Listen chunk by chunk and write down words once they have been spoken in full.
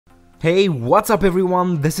Hey, what's up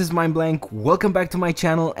everyone, this is MindBlank, welcome back to my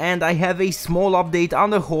channel, and I have a small update on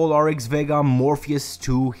the whole RX Vega Morpheus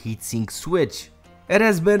II heatsink switch. It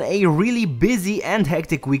has been a really busy and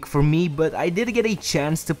hectic week for me, but I did get a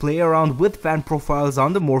chance to play around with fan profiles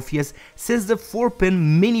on the Morpheus since the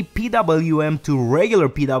 4-pin mini PWM to regular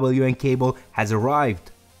PWM cable has arrived.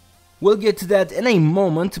 We'll get to that in a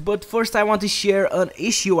moment, but first I want to share an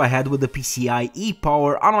issue I had with the PCIe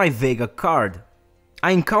power on my Vega card.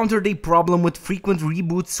 I encountered a problem with frequent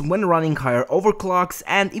reboots when running higher overclocks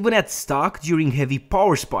and even at stock during heavy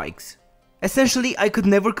power spikes. Essentially, I could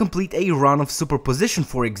never complete a run of superposition,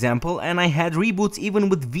 for example, and I had reboots even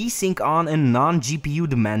with VSync on in non-GPU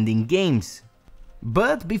demanding games.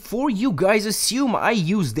 But before you guys assume I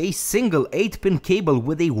used a single 8-pin cable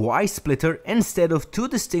with a Y splitter instead of two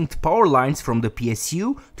distinct power lines from the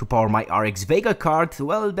PSU to power my RX Vega card,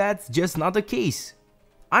 well, that's just not the case.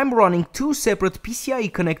 I'm running two separate PCIe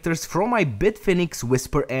connectors from my Bitfinex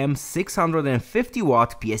Whisper M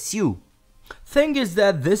 650W PSU. Thing is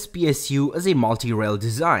that this PSU is a multi-rail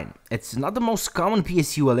design. It's not the most common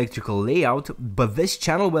PSU electrical layout, but this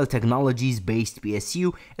Channelwell Technologies based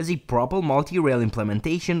PSU is a proper multi-rail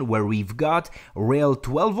implementation where we've got rail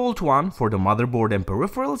 12V 1 for the motherboard and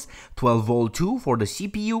peripherals, 12V 2 for the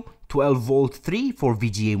CPU, 12V 3 for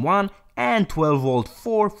VGA 1, and 12V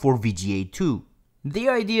 4 for VGA 2. The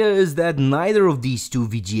idea is that neither of these two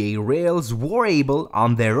VGA rails were able,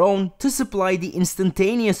 on their own, to supply the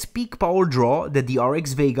instantaneous peak power draw that the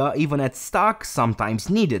RX Vega, even at stock, sometimes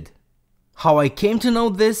needed. How I came to know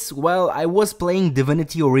this? Well, I was playing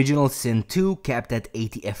Divinity Original Sin 2 capped at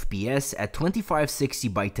 80 FPS at 2560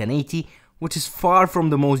 by 1080, which is far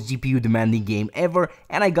from the most GPU demanding game ever,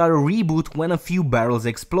 and I got a reboot when a few barrels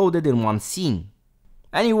exploded in one scene.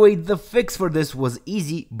 Anyway, the fix for this was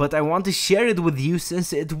easy, but I want to share it with you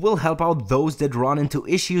since it will help out those that run into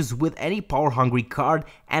issues with any power-hungry card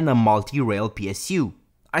and a multi-rail PSU.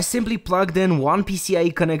 I simply plugged in one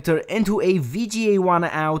PCIe connector into a VGA 1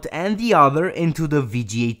 out and the other into the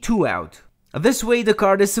VGA 2 out. This way the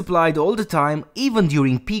card is supplied all the time, even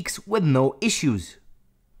during peaks, with no issues.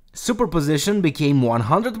 Superposition became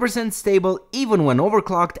 100% stable even when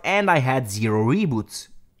overclocked, and I had zero reboots.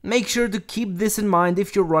 Make sure to keep this in mind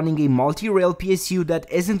if you're running a multi-rail PSU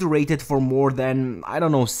that isn't rated for more than, I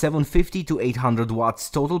don't know, 750 to 800 watts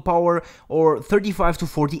total power or 35 to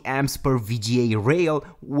 40 amps per VGA rail,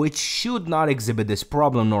 which should not exhibit this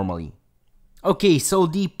problem normally. Okay, so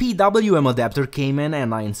the PWM adapter came in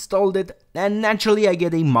and I installed it, and naturally I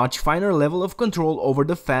get a much finer level of control over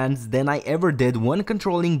the fans than I ever did when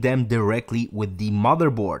controlling them directly with the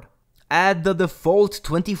motherboard. At the default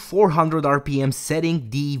 2400 RPM setting,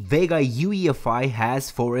 the Vega UEFI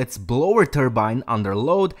has for its blower turbine under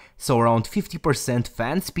load, so around 50%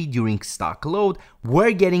 fan speed during stock load.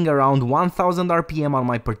 We're getting around 1000 RPM on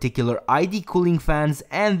my particular ID cooling fans,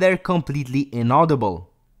 and they're completely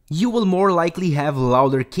inaudible. You will more likely have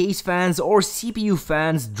louder case fans or CPU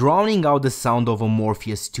fans drowning out the sound of a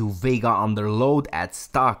Morpheus II Vega under load at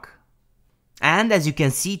stock. And as you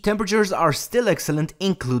can see, temperatures are still excellent,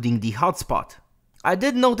 including the hotspot. I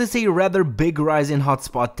did notice a rather big rise in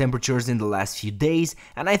hotspot temperatures in the last few days,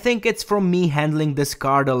 and I think it's from me handling this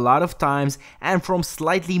card a lot of times and from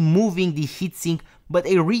slightly moving the heatsink, but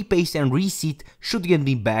a repaste and reseat should get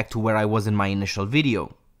me back to where I was in my initial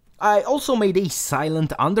video. I also made a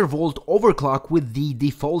silent undervolt overclock with the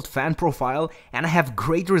default fan profile, and I have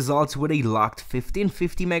great results with a locked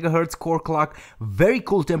 1550 MHz core clock, very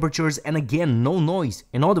cool temperatures, and again no noise,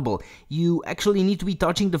 inaudible. You actually need to be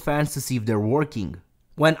touching the fans to see if they're working.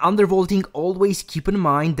 When undervolting, always keep in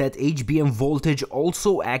mind that HBM voltage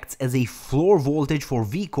also acts as a floor voltage for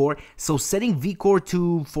Vcore, so setting Vcore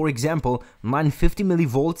to, for example, 950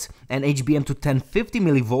 mV and HBM to 1050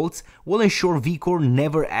 mV will ensure Vcore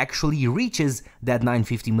never actually reaches that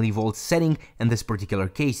 950 mV setting in this particular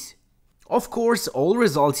case. Of course, all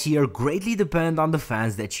results here greatly depend on the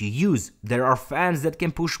fans that you use. There are fans that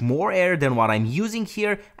can push more air than what I'm using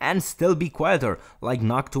here and still be quieter, like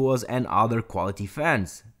Noctua's and other quality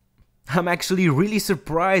fans. I'm actually really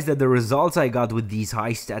surprised at the results I got with these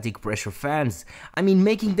high static pressure fans. I mean,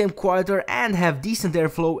 making them quieter and have decent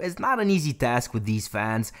airflow is not an easy task with these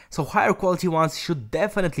fans, so higher quality ones should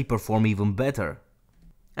definitely perform even better.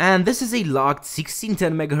 And this is a locked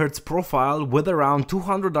 1610 MHz profile with around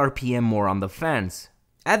 200 RPM more on the fans.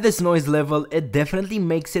 At this noise level, it definitely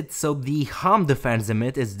makes it so the hum the fans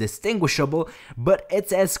emit is distinguishable, but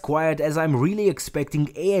it's as quiet as I'm really expecting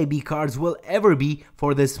AIB cards will ever be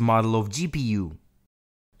for this model of GPU.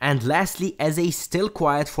 And lastly, as a still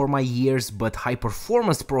quiet for my years but high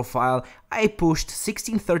performance profile, I pushed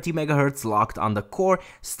 1630 MHz locked on the core,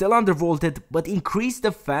 still undervolted, but increased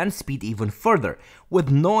the fan speed even further, with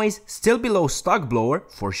noise still below stock blower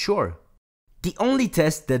for sure. The only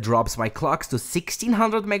test that drops my clocks to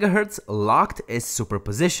 1600 MHz locked is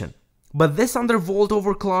superposition. But this undervolt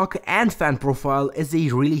overclock and fan profile is a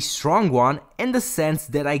really strong one in the sense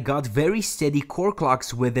that I got very steady core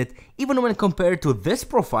clocks with it, even when compared to this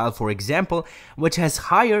profile, for example, which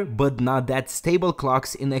has higher but not that stable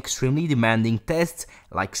clocks in extremely demanding tests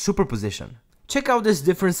like superposition. Check out this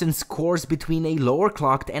difference in scores between a lower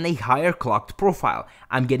clocked and a higher clocked profile.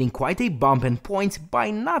 I'm getting quite a bump in points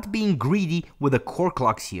by not being greedy with the core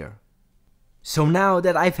clocks here. So now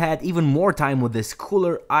that I've had even more time with this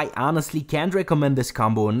cooler, I honestly can't recommend this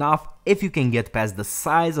combo enough if you can get past the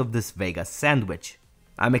size of this Vega sandwich.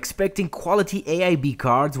 I'm expecting quality AIB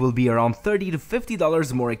cards will be around $30 to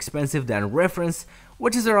 $50 more expensive than reference,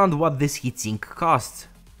 which is around what this heatsink costs.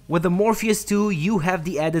 With the Morpheus II, you have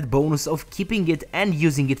the added bonus of keeping it and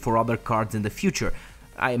using it for other cards in the future.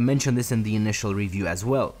 I mentioned this in the initial review as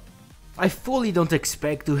well. I fully don't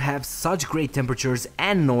expect to have such great temperatures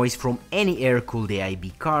and noise from any air-cooled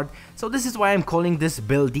AIB card, so this is why I'm calling this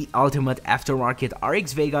build the ultimate aftermarket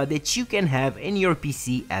RX Vega that you can have in your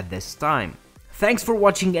PC at this time. Thanks for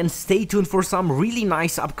watching and stay tuned for some really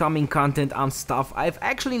nice upcoming content on stuff I've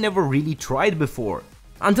actually never really tried before.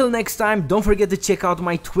 Until next time, don't forget to check out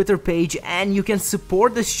my Twitter page, and you can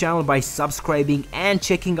support this channel by subscribing and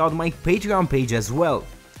checking out my Patreon page as well.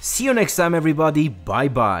 See you next time everybody, bye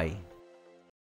bye.